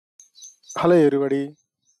Hello everybody,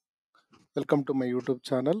 welcome to my YouTube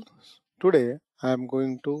channel. Today I am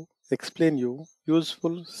going to explain you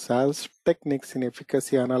useful SAS techniques in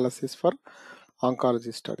efficacy analysis for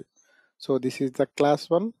oncology study. So this is the class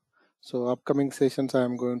 1. So upcoming sessions I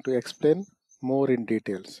am going to explain more in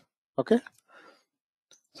details. Okay.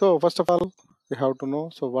 So first of all we have to know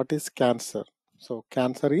what is cancer. So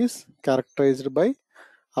cancer is characterized by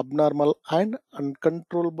abnormal and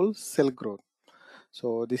uncontrollable cell growth.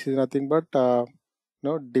 So this is nothing but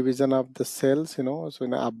division of the cells, so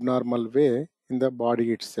in an abnormal way in the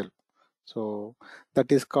body itself. So that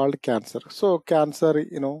is called cancer. So cancer,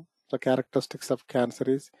 the characteristics of cancer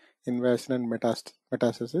is invasion and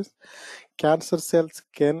metastasis. Cancer cells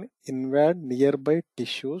can invade nearby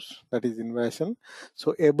tissues, that is invasion.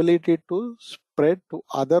 So ability to spread to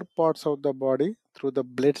other parts of the body through the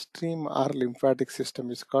bloodstream or lymphatic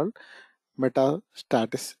system is called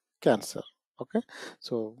metastatic cancer. Okay,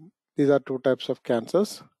 so these are two types of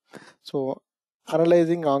cancers. So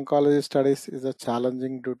analyzing oncology studies is a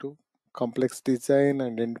challenging due to complex design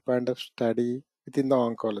and endpoint of study within the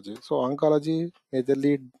oncology. So oncology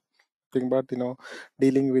majorly think about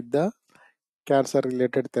dealing with the cancer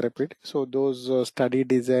related therapy. So those study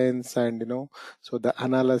designs and so the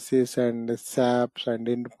analysis and SAPs and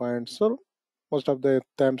endpoints. So most of the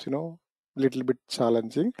times little bit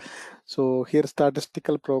challenging. So here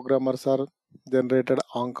statistical programmers are generated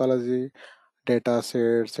oncology data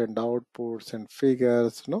sets and outputs and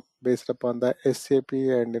figures based upon the SAP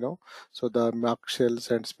and so the mark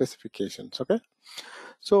shells and specifications. Okay,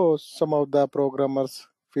 so some of the programmers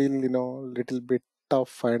feel little bit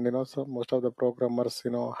tough, and so most of the programmers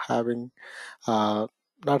having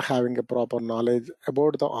not having a proper knowledge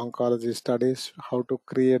about the oncology studies, how to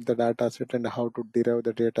create the data set and how to derive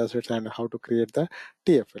the data sets and how to create the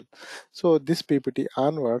TFL. So this PPT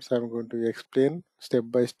onwards, I'm going to explain step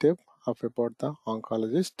by step of about the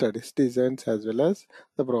oncology studies designs as well as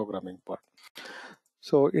the programming part.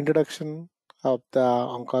 So introduction of the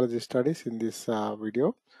oncology studies in this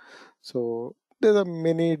video. So there are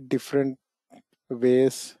many different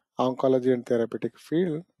ways oncology and therapeutic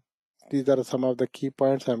field. These are some of the key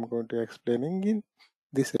points I'm going to explaining in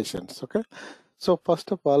these sessions. Okay. So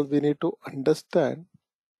first of all, we need to understand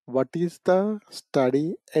what is the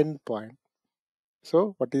study endpoint.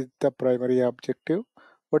 So what is the primary objective?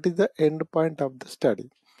 What is the endpoint of the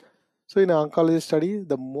study? So in oncology study,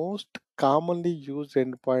 the most commonly used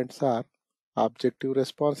endpoints are objective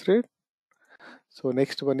response rate. So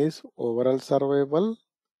next one is overall survival.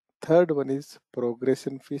 Third one is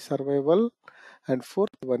progression-free survival. And fourth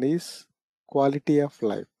one is quality of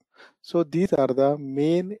life. So these are the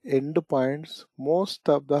main endpoints most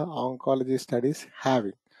of the oncology studies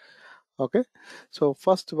having. Okay. So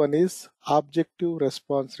first one is objective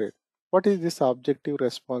response rate. What is this objective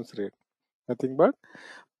response rate? Nothing but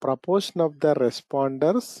proportion of the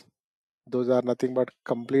responders, those are nothing but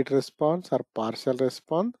complete response or partial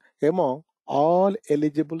response among all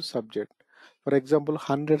eligible subjects. For example,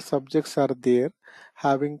 100 subjects are there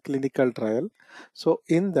having clinical trial. So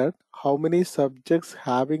in that, how many subjects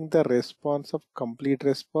having the response of complete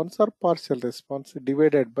response or partial response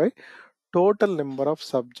divided by total number of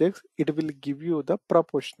subjects, it will give you the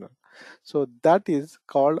proportional. So that is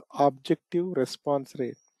called objective response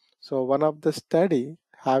rate. So one of the study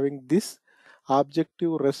having this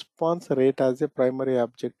objective response rate as a primary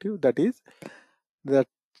objective, that is the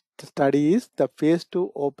study is the phase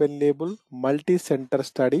 2 open label multi-center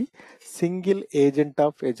study, single agent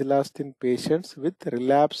of egelastin patients with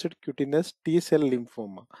relapsed cutaneous T-cell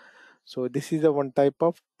lymphoma. So this is a one type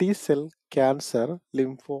of T-cell cancer,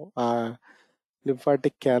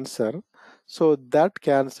 lymphatic cancer. So that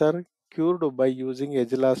cancer cured by using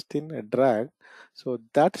egelastin drug. So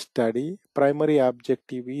that study primary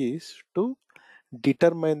objective is to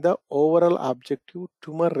determine the overall objective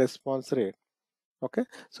tumor response rate. Okay,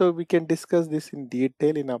 so we can discuss this in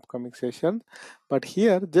detail in upcoming session, but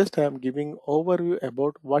here just I am giving overview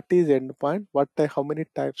about what is endpoint, how many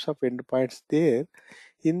types of endpoints there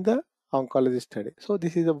in the oncology study. So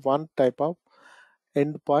this is a one type of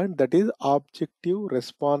endpoint, that is objective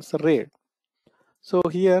response rate. So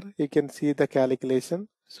here you can see the calculation.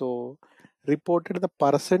 So reported the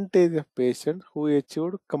percentage of patients who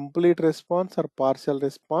achieved complete response or partial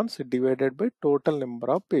response divided by total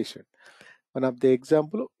number of patients. One of the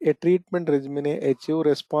example, a treatment regimen achieve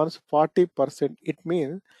response 40%. It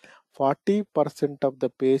means 40% of the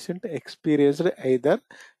patient experienced either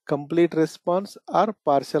complete response or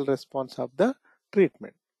partial response of the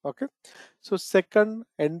treatment. Okay. So second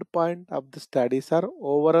endpoint of the studies are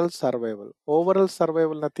overall survival. Overall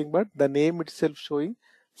survival nothing but the name itself showing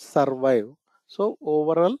survive. So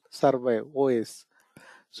overall survival OS.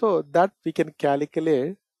 So that we can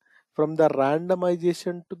calculate from the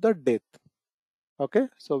randomization to the death. Okay,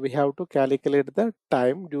 so we have to calculate the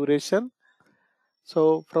time duration.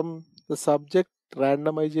 So from the subject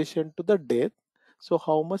randomization to the death, so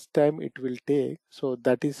how much time it will take? So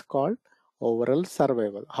that is called overall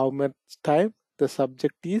survival. How much time the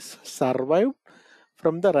subject is survived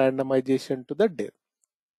from the randomization to the death.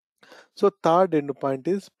 So third endpoint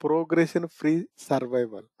is progression free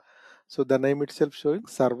survival. So the name itself showing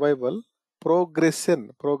survival. Progression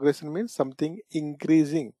means something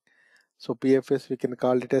increasing. So PFS we can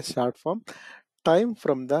call it as short form. Time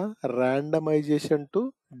from the randomization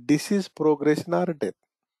to disease progression or death.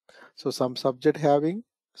 So some subject having,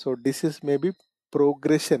 so disease may be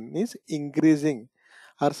progression is increasing,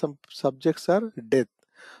 or some subjects are death.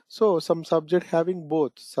 So some subject having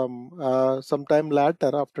both. Sometime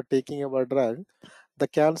later after taking our drug, the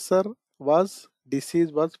cancer was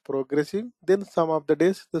disease was progressing. Then some of the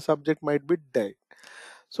days the subject might be died.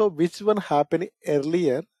 So which one happened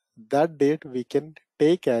earlier, that date we can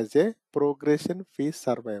take as a progression free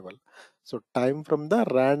survival. So time from the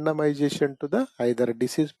randomization to the either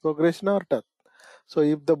disease progression or death. So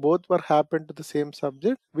if the both were happened to the same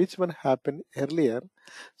subject, which one happened earlier?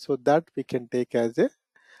 So that we can take as a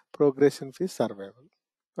progression free survival.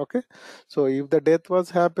 Okay, so if the death was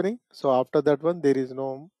happening, so after that one there is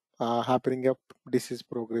no happening of disease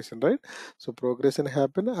progression, right? So progression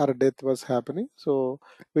happened or death was happening, so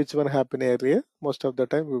which one happened earlier? Most of the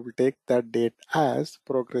time we will take that date as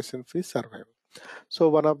progression free survival. So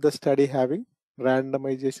one of the study having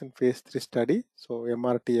randomization phase 3 study, so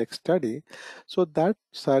MRTX study. So that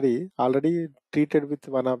study already treated with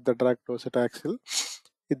one of the drug docetaxel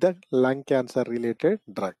with the lung cancer related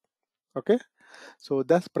drug. Okay, so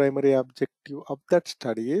that's primary objective of that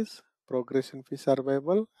study is progression free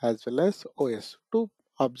survival as well as OS. Two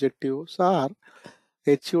objectives are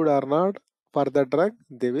achieved or not for the drug,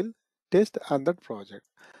 they will test on that project.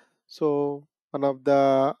 So one of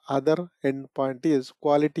the other endpoint is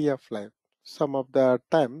quality of life. Some of the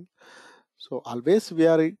time, so always we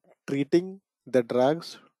are treating the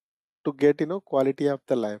drugs to get quality of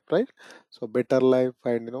the life, right? So better life,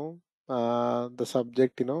 and the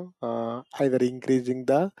subject either increasing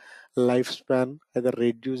the lifespan, either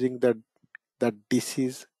reducing the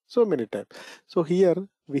disease, so many times. So here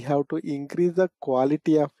we have to increase the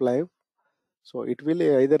quality of life. So it will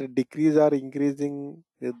either decrease or increasing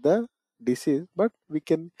the disease, but we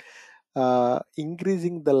can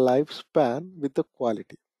increasing the lifespan with the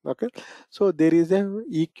quality. Okay, so there is a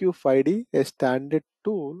EQ5D, a standard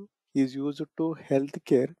tool is used to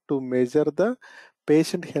healthcare to measure the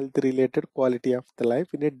patient health related quality of the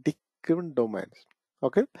life in a different domains.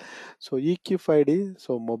 Okay, so EQ5D,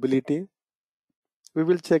 so mobility, we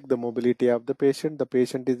will check the mobility of the patient. The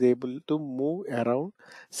patient is able to move around,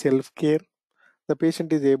 self care. The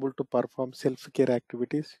patient is able to perform self care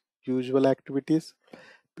activities, usual activities.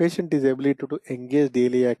 Patient is able to engage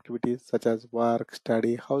daily activities such as work,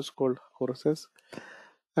 study, household chores.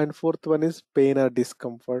 And fourth one is pain or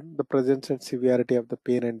discomfort, the presence and severity of the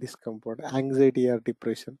pain and discomfort, anxiety or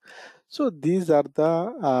depression. So these are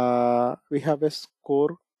the we have a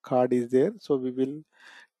score card is there. So we will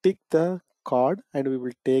tick the card and we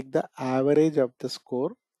will take the average of the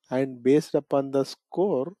score, and based upon the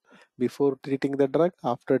score before treating the drug,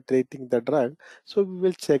 after treating the drug, so we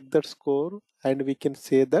will check that score and we can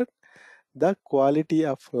say that the quality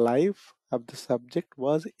of life of the subject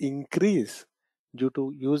was increased due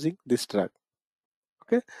to using this drug.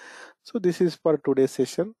 Okay, so this is for today's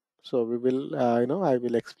session. So we will I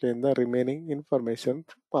will explain the remaining information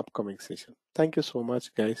from upcoming session. Thank you so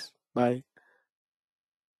much guys. Bye.